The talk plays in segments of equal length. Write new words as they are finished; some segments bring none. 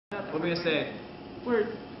What are we gonna say? Hey,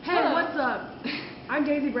 Hello. what's up? I'm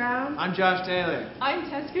Daisy Brown. I'm Josh Taylor. I'm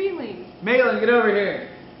Tess Greenlees. Maitland, get over here.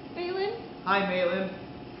 Maitland? Hi, Maitland.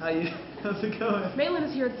 How's it going? Maitland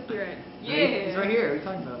is here in spirit. Yeah. He's right here. What are you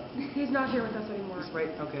talking about? He's not here with us anymore. He's right.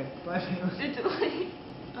 Okay. Bye, Maitland.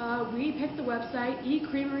 Digitally. We picked the website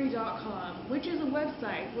eCreamery.com, which is a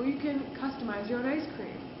website where you can customize your own ice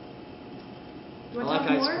cream. You want to I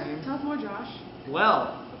tell like us ice more? cream. Tell us more, Josh.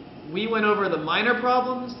 Well, we went over the minor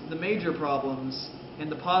problems, the major problems,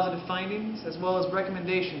 and the positive findings, as well as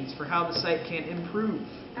recommendations for how the site can improve.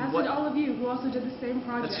 As did all of you who also did the same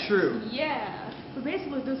project. That's true. Yeah. So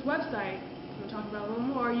basically, with this website, we'll talk about a little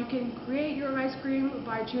more. You can create your own ice cream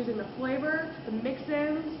by choosing the flavor, the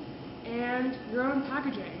mix-ins, and your own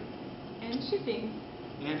packaging. And shipping.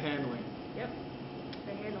 And handling. Yep.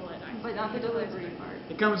 They handle it. But not the delivery part.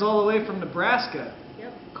 It comes all the way from Nebraska.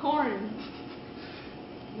 Yep. Corn.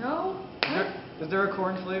 No? Is there a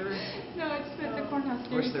corn flavor? No, it's the Oh. corn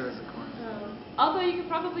huskers. I wish there was a corn. Although you could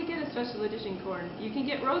probably get a special edition corn. You can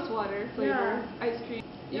get rosewater flavor ice cream.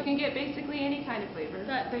 You Yep. can get basically any kind of flavor.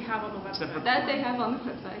 That they have on the Except for website. That they have on the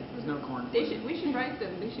website. There's no corn. We should write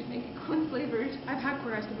them. They should make it corn flavored. I've had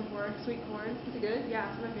corn ice cream before. Sweet corn. Is it good? Yeah,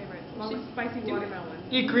 it's my favorite. Along should with spicy do it. watermelon.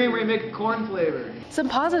 eCreamery, make a corn flavor. Some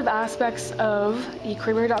positive aspects of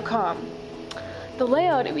eCreamery.com. The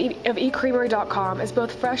layout of eCreamery.com is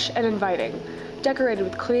both fresh and inviting, decorated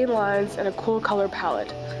with clean lines and a cool color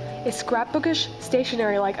palette. A scrapbookish,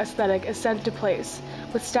 stationery-like aesthetic is set into place,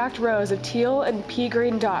 with stacked rows of teal and pea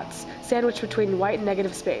green dots sandwiched between white and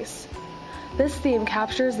negative space. This theme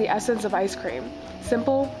captures the essence of ice cream: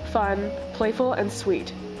 simple, fun, playful, and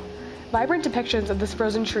sweet. Vibrant depictions of this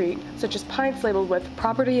frozen treat, such as pints labeled with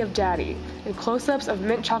 "Property of Daddy" and close-ups of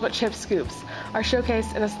mint chocolate chip scoops, are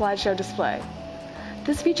showcased in a slideshow display.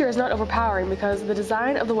 This feature is not overpowering because the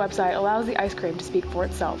design of the website allows the ice cream to speak for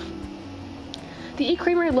itself. The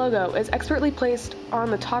eCreamery logo is expertly placed on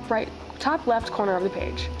the top left corner of the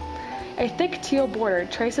page. A thick teal border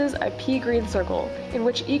traces a pea green circle in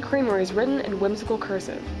which eCreamery is written in whimsical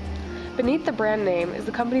cursive. Beneath the brand name is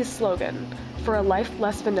the company's slogan, "For a life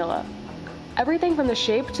less vanilla." Everything from the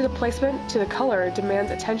shape to the placement to the color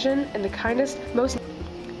demands attention and the kindest, most...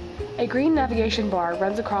 A green navigation bar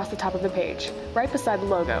runs across the top of the page, right beside the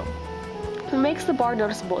logo. What makes the bar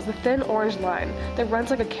noticeable is the thin orange line that runs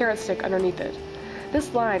like a carrot stick underneath it.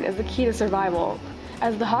 This line is the key to survival,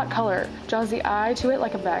 as the hot color draws the eye to it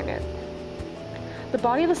like a magnet. The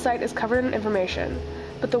body of the site is covered in information,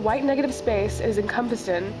 but the white negative space it is encompassed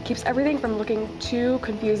in keeps everything from looking too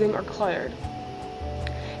confusing or cluttered.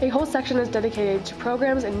 A whole section is dedicated to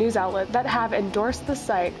programs and news outlets that have endorsed the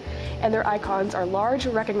site, and their icons are large,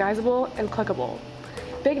 recognizable, and clickable.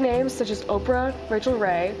 Big names such as Oprah, Rachel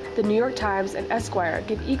Ray, The New York Times, and Esquire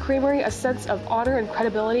give eCreamery a sense of honor and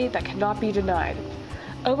credibility that cannot be denied.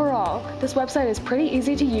 Overall, this website is pretty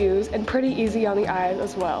easy to use and pretty easy on the eyes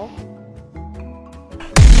as well.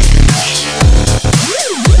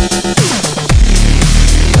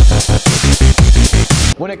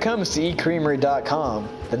 When it comes to eCreamery.com,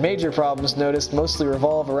 the major problems noticed mostly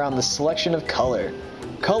revolve around the selection of color.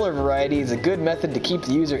 Color variety is a good method to keep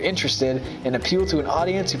the user interested and appeal to an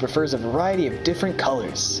audience who prefers a variety of different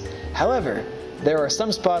colors. However, there are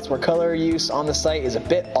some spots where color use on the site is a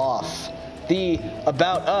bit off. The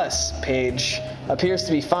About Us page appears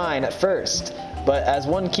to be fine at first, but as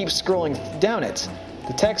one keeps scrolling down it,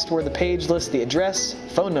 the text where the page lists the address,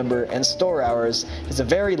 phone number, and store hours is a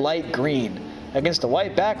very light green. Against a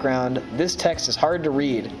white background, this text is hard to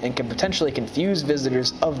read and can potentially confuse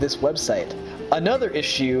visitors of this website. Another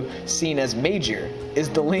issue seen as major is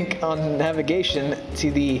the link on navigation to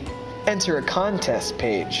the Enter a Contest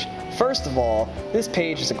page. First of all, this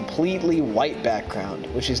page is a completely white background,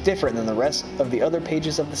 which is different than the rest of the other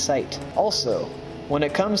pages of the site. Also, when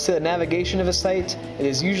it comes to the navigation of a site, it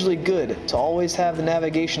is usually good to always have the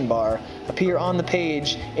navigation bar appear on the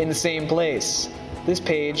page in the same place. This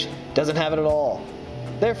page doesn't have it at all.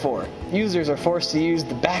 Therefore, users are forced to use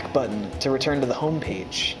the back button to return to the home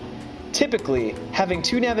page. Typically, having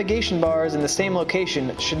two navigation bars in the same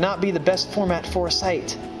location should not be the best format for a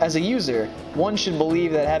site. As a user, one should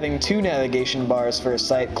believe that having two navigation bars for a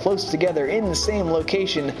site close together in the same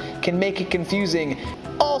location can make it confusing.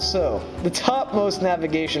 Also, the topmost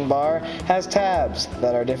navigation bar has tabs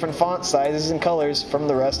that are different font sizes and colors from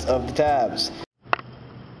the rest of the tabs.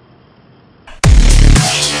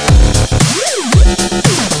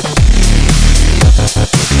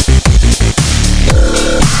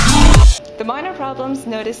 The minor problems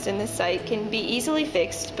noticed in this site can be easily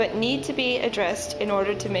fixed, but need to be addressed in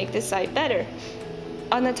order to make the site better.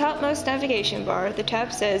 On the topmost navigation bar, the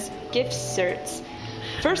tab says Gift Certs,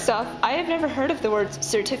 First off, I have never heard of the word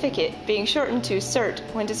certificate being shortened to cert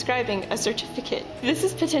when describing a certificate. This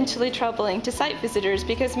is potentially troubling to site visitors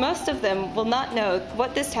because most of them will not know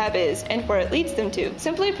what this tab is and where it leads them to.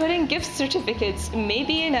 Simply putting gift certificates may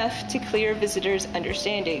be enough to clear visitors'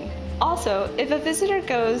 understanding. Also, if a visitor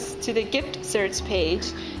goes to the gift certs page,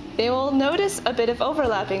 they will notice a bit of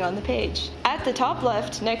overlapping on the page. At the top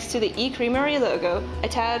left, next to the eCreamery logo, a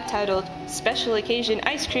tab titled Special Occasion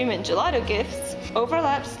Ice Cream and Gelato Gifts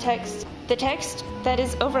overlaps text. The text that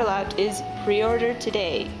is overlapped is Pre-order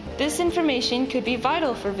Today. This information could be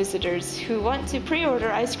vital for visitors who want to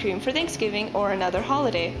pre-order ice cream for Thanksgiving or another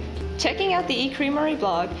holiday. Checking out the eCreamery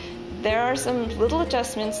blog, there are some little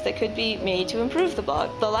adjustments that could be made to improve the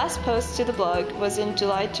blog. The last post to the blog was in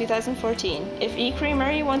July 2014. If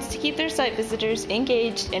eCreamery wants to keep their site visitors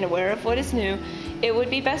engaged and aware of what is new, it would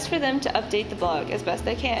be best for them to update the blog as best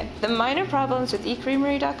they can. The minor problems with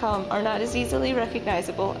eCreamery.com are not as easily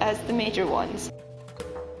recognizable as the major ones.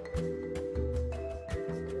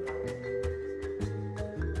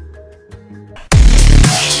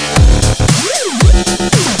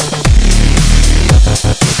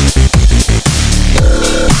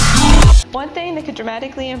 One thing that could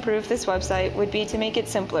dramatically improve this website would be to make it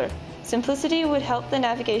simpler. Simplicity would help the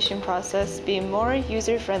navigation process be more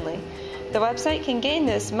user-friendly. The website can gain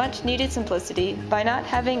this much-needed simplicity by not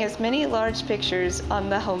having as many large pictures on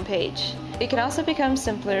the home page. It can also become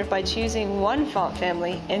simpler by choosing one font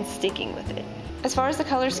family and sticking with it. As far as the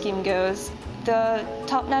color scheme goes, the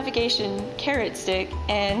top navigation carrot stick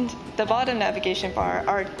and the bottom navigation bar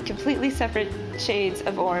are completely separate shades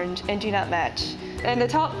of orange and do not match. And the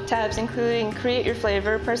top tabs, including Create Your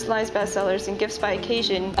Flavor, Personalized Bestsellers, and Gifts by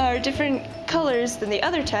Occasion, are different colors than the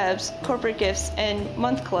other tabs, Corporate Gifts and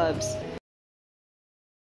Month Clubs.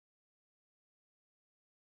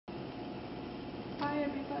 Bye,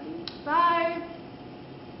 everybody. Bye!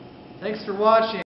 Thanks for watching.